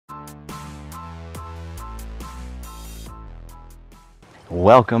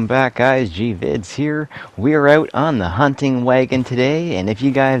Welcome back, guys. Gvids here. We're out on the hunting wagon today, and if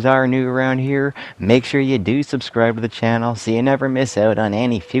you guys are new around here, make sure you do subscribe to the channel so you never miss out on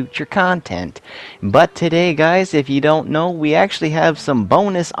any future content. But today, guys, if you don't know, we actually have some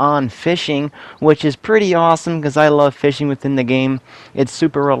bonus on fishing, which is pretty awesome because I love fishing within the game. It's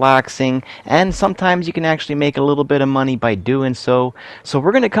super relaxing, and sometimes you can actually make a little bit of money by doing so. So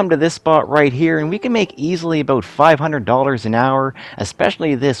we're going to come to this spot right here, and we can make easily about $500 an hour, especially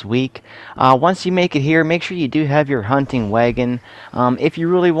this week. Once you make it here, make sure you do have your hunting wagon. If you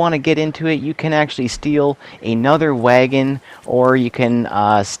really want to get into it, you can actually steal another wagon, or you can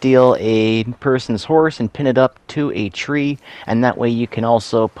steal a person's horse and pin it up to a tree, and that way you can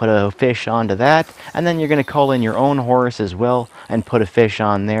also put a fish onto that, and then you're going to call in your own horse as well and put a fish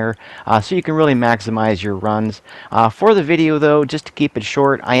on there, so you can really maximize your runs. For the video though, just to keep it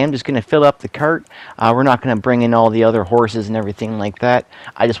short, I am just going to fill up the cart. We're not going to bring in all the other horses and everything like that.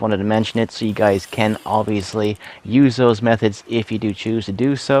 I just wanted to mention it so you guys can obviously use those methods if you do choose to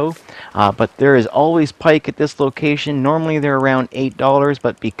do so. But there is always pike at this location. Normally they're around $8,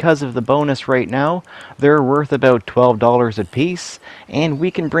 but because of the bonus right now, they're worth about $12 a piece, and we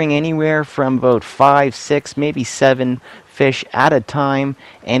can bring anywhere from about 5, 6, maybe 7 fish at a time,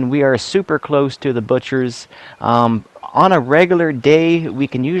 and we are super close to the butchers. On a regular day, we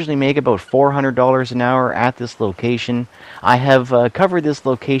can usually make about $400 an hour at this location. I have covered this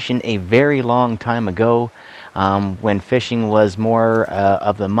location a very long time ago, when fishing was more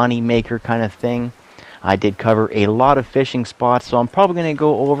of the money maker kind of thing. I did cover a lot of fishing spots, so I'm probably going to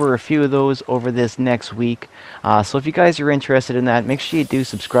go over a few of those over this next week. So if you guys are interested in that, make sure you do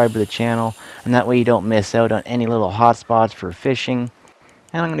subscribe to the channel, and that way you don't miss out on any little hot spots for fishing.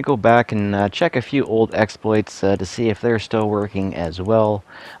 And I'm going to go back and check a few old exploits to see if they're still working as well.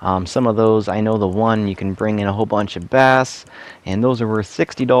 Some of those, I know the one, you can bring in a whole bunch of bass, and those are worth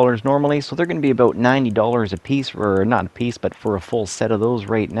 $60 normally, so they're going to be about $90 a piece, or not a piece, but for a full set of those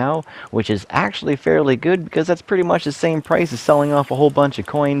right now, which is actually fairly good because that's pretty much the same price as selling off a whole bunch of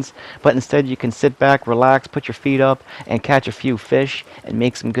coins, but instead you can sit back, relax, put your feet up, and catch a few fish, and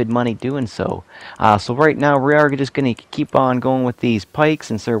make some good money doing so. So right now we are just going to keep on going with these pikes.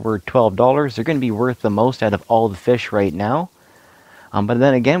 Since they're worth $12, they're going to be worth the most out of all the fish right now. But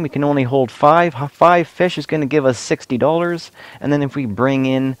then again, we can only hold 5. 5 fish is going to give us $60, and then if we bring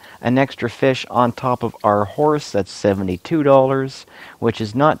in an extra fish on top of our horse, that's $72, which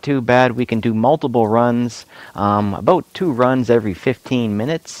is not too bad. We can do multiple runs, about 2 runs every 15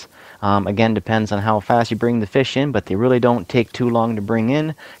 minutes. Again, depends on how fast you bring the fish in, but they really don't take too long to bring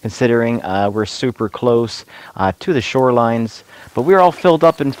in, considering we're super close to the shorelines. But we're all filled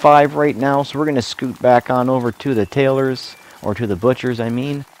up in 5 right now, so we're going to scoot back on over to the tailors, or to the butchers, I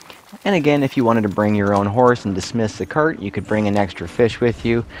mean. And again, if you wanted to bring your own horse and dismiss the cart, you could bring an extra fish with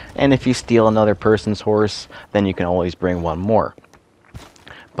you. And if you steal another person's horse, then you can always bring one more.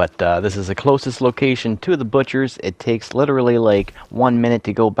 But this is the closest location to the butchers. It takes literally like 1 minute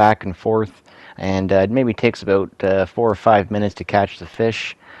to go back and forth, and it maybe takes about 4 or 5 minutes to catch the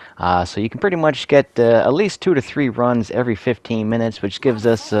fish. So you can pretty much get at least 2 to 3 runs every 15 minutes, which gives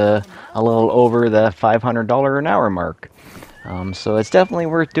us a little over the $500 an hour mark. So it's definitely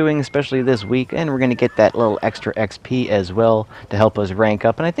worth doing, especially this week, and we're going to get that little extra XP as well to help us rank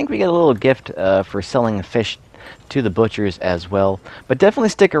up. And I think we get a little gift for selling a fish to the butchers as well. But definitely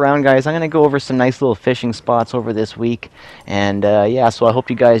stick around, guys. I'm going to go over some nice little fishing spots over this week, and yeah, so I hope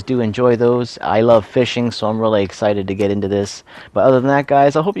you guys do enjoy those. I love fishing, so I'm really excited to get into this. But other than that,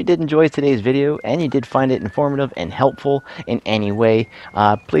 guys, I hope you did enjoy today's video and you did find it informative and helpful in any way.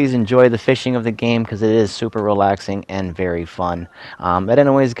 Please enjoy the fishing of the game because it is super relaxing and very fun. But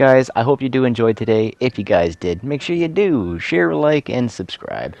anyways, guys, I hope you do enjoy today. If you guys did, make sure you do share, like, and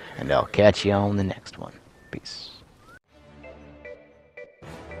subscribe, and I'll catch you on the next one. Peace.